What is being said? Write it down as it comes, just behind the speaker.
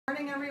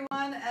morning,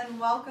 everyone, and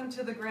welcome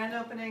to the grand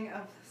opening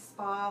of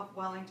Spa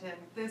Wellington.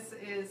 This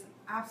is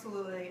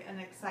absolutely an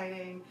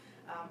exciting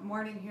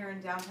morning here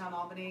in downtown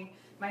Albany.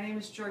 My name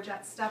is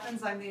Georgette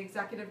Steffens. I'm the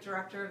Executive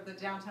Director of the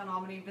Downtown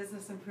Albany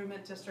Business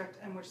Improvement District,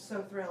 and we're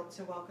so thrilled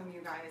to welcome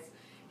you guys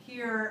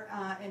here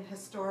in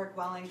historic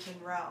Wellington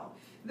Row.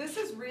 This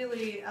is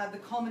really the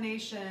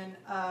culmination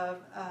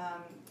of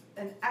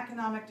an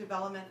economic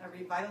development, a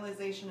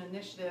revitalization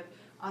initiative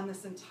on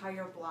this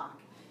entire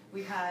block.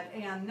 We had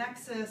Aon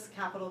Nexus,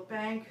 Capital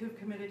Bank, who've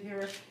committed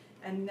here,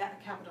 and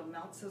Capital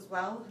Melts as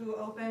well, who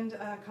opened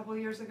a couple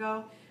years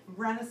ago.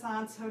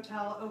 Renaissance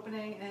Hotel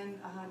opening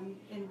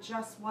in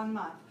just 1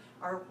 month,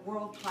 our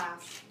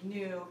world-class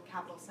new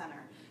Capitol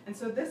Center. And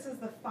so this is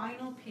the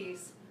final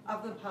piece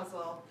of the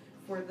puzzle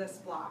for this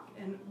block.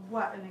 And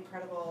what an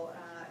incredible,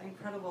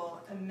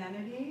 incredible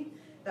amenity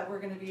that we're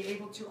going to be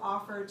able to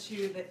offer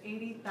to the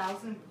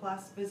 80,000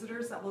 plus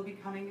visitors that will be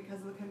coming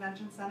because of the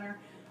convention center.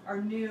 Our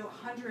new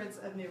hundreds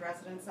of new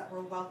residents that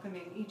we're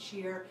welcoming each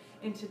year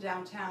into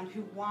downtown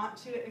who want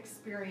to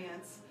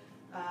experience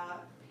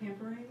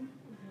pampering,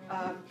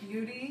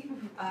 beauty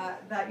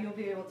that you'll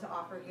be able to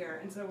offer here.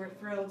 And so we're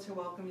thrilled to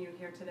welcome you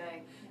here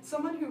today.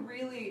 Someone who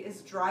really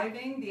is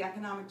driving the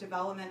economic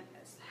development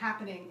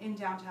happening in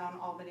downtown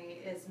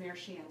Albany is Mayor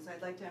Sheehan. So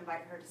I'd like to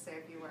invite her to say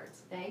a few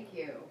words. Thank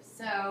you.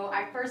 So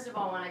I first of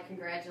all want to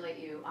congratulate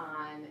you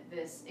on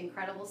this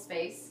incredible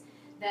space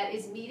that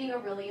is meeting a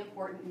really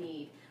important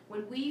need.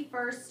 When we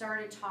first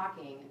started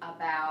talking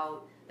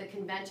about the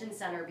convention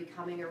center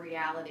becoming a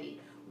reality,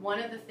 one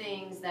of the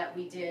things that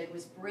we did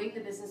was bring the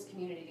business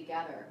community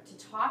together to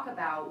talk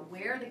about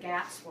where the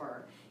gaps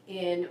were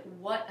in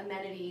what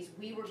amenities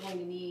we were going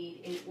to need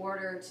in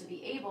order to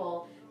be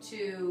able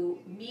to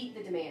meet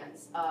the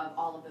demands of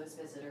all of those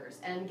visitors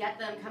and get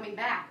them coming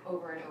back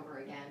over and over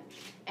again.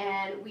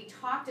 And we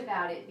talked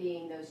about it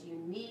being those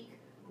unique,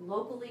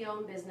 locally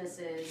owned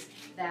businesses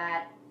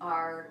that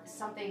are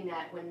something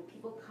that when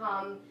people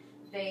come,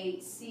 they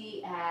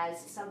see as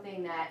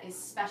something that is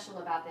special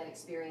about that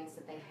experience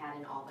that they had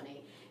in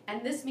Albany.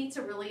 And this meets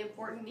a really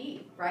important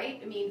need, right?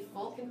 I mean,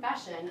 full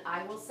confession,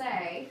 I will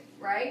say,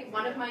 right?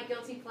 One of my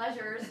guilty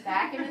pleasures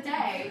back in the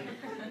day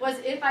was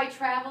if I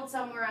traveled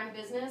somewhere on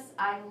business,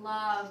 I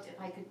loved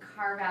if I could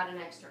carve out an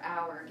extra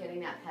hour getting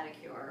that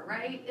pedicure,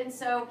 right? And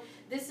so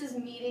this is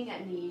meeting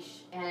a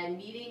niche and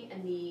meeting a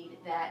need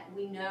that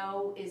we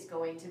know is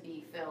going to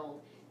be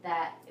filled,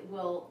 that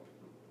will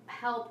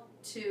help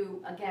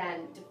to,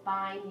 again,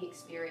 define the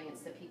experience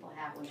that people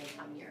have when they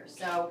come here.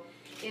 So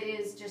it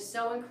is just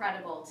so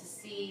incredible to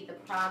see the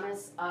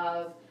promise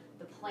of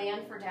the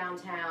plan for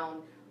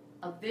downtown,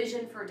 a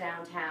vision for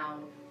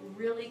downtown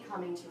really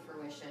coming to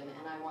fruition.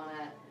 And I want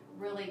to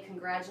really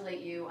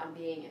congratulate you on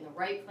being in the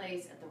right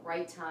place at the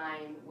right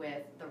time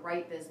with the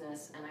right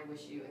business, and I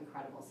wish you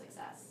incredible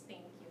success.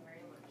 Thank you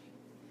very much.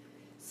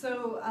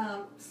 So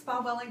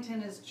Spa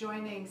Wellington is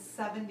joining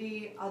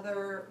 70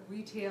 other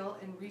retail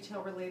and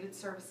retail-related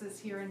services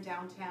here in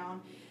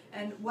downtown.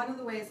 And one of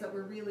the ways that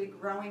we're really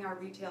growing our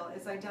retail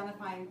is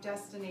identifying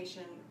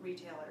destination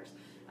retailers,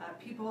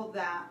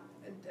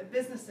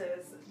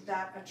 businesses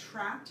that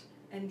attract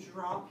and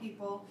draw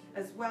people,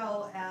 as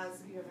well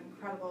as you have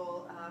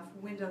incredible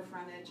window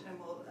frontage and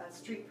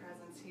street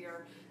presence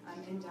here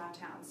in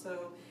downtown.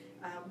 So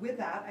with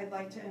that, I'd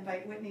like to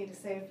invite Whitney to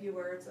say a few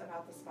words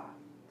about the spa.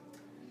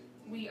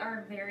 We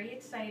are very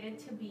excited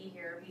to be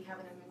here. We have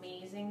an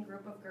amazing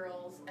group of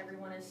girls.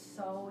 Everyone is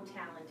so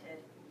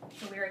talented.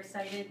 So we're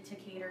excited to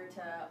cater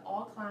to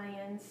all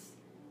clients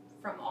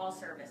from all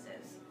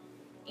services.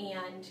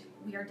 And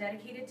we are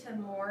dedicated to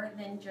more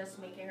than just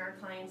making our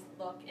clients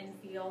look and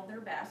feel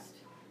their best.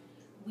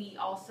 We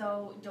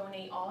also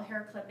donate all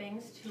hair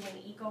clippings to an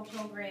eco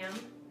program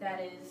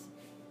that is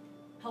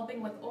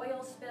helping with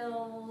oil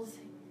spills,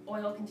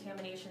 oil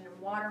contamination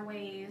in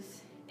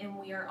waterways, and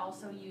we are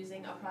also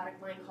using a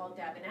product line called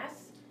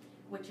Dabiness,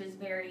 which is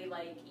very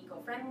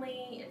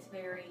eco-friendly. It's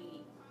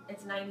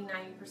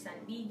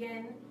 99%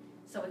 vegan,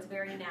 so it's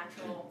very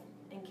natural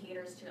and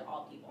caters to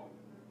all people.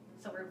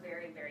 So we're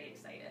very, very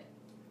excited.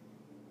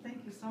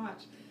 Thank you so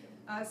much.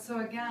 So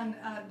again,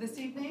 this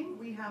evening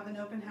we have an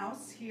open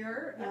house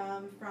here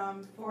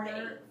from 4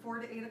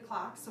 to 8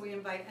 o'clock. So we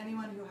invite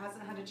anyone who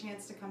hasn't had a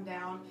chance to come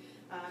down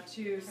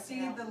to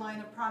see the line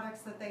of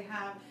products that they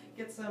have,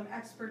 get some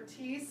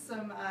expertise,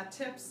 some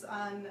tips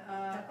on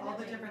all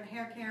the different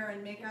hair care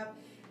and makeup.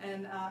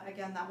 And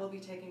again, that will be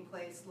taking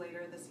place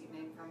later this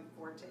evening from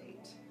 4 to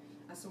 8.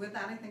 So with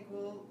that, I think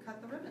we'll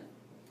cut the ribbon.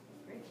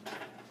 Great.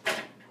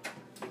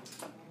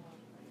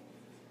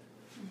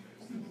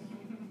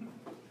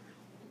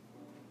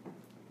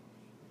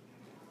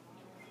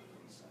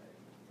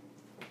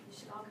 You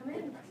should all come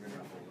in.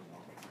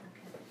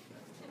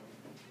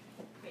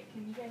 Wait,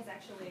 can you guys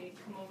actually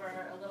come over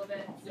a little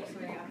bit? Yes,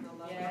 we have the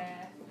logo.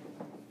 Yeah.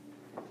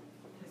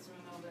 This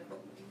one a little bit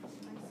nice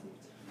and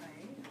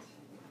tight.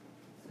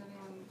 Does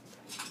anyone?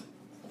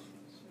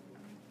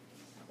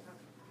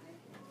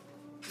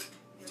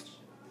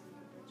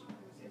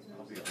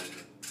 I'll be over.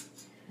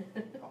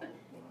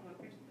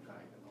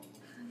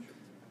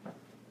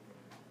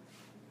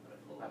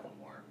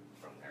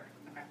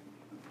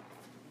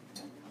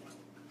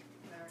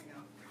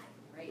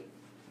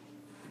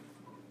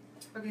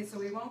 Okay, so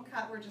we won't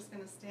cut, we're just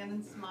gonna stand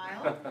and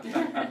smile.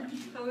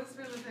 Pose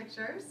for the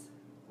pictures.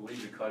 We'll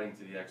leave the cutting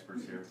to the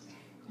experts here.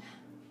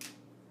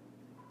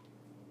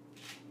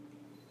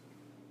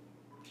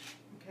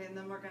 Okay, and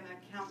then we're gonna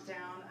count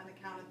down. On the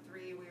count of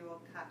 3, we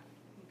will cut.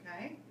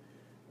 Okay?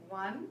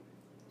 1,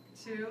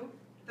 2,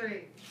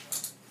 3.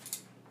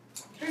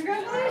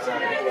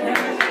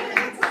 Congratulations!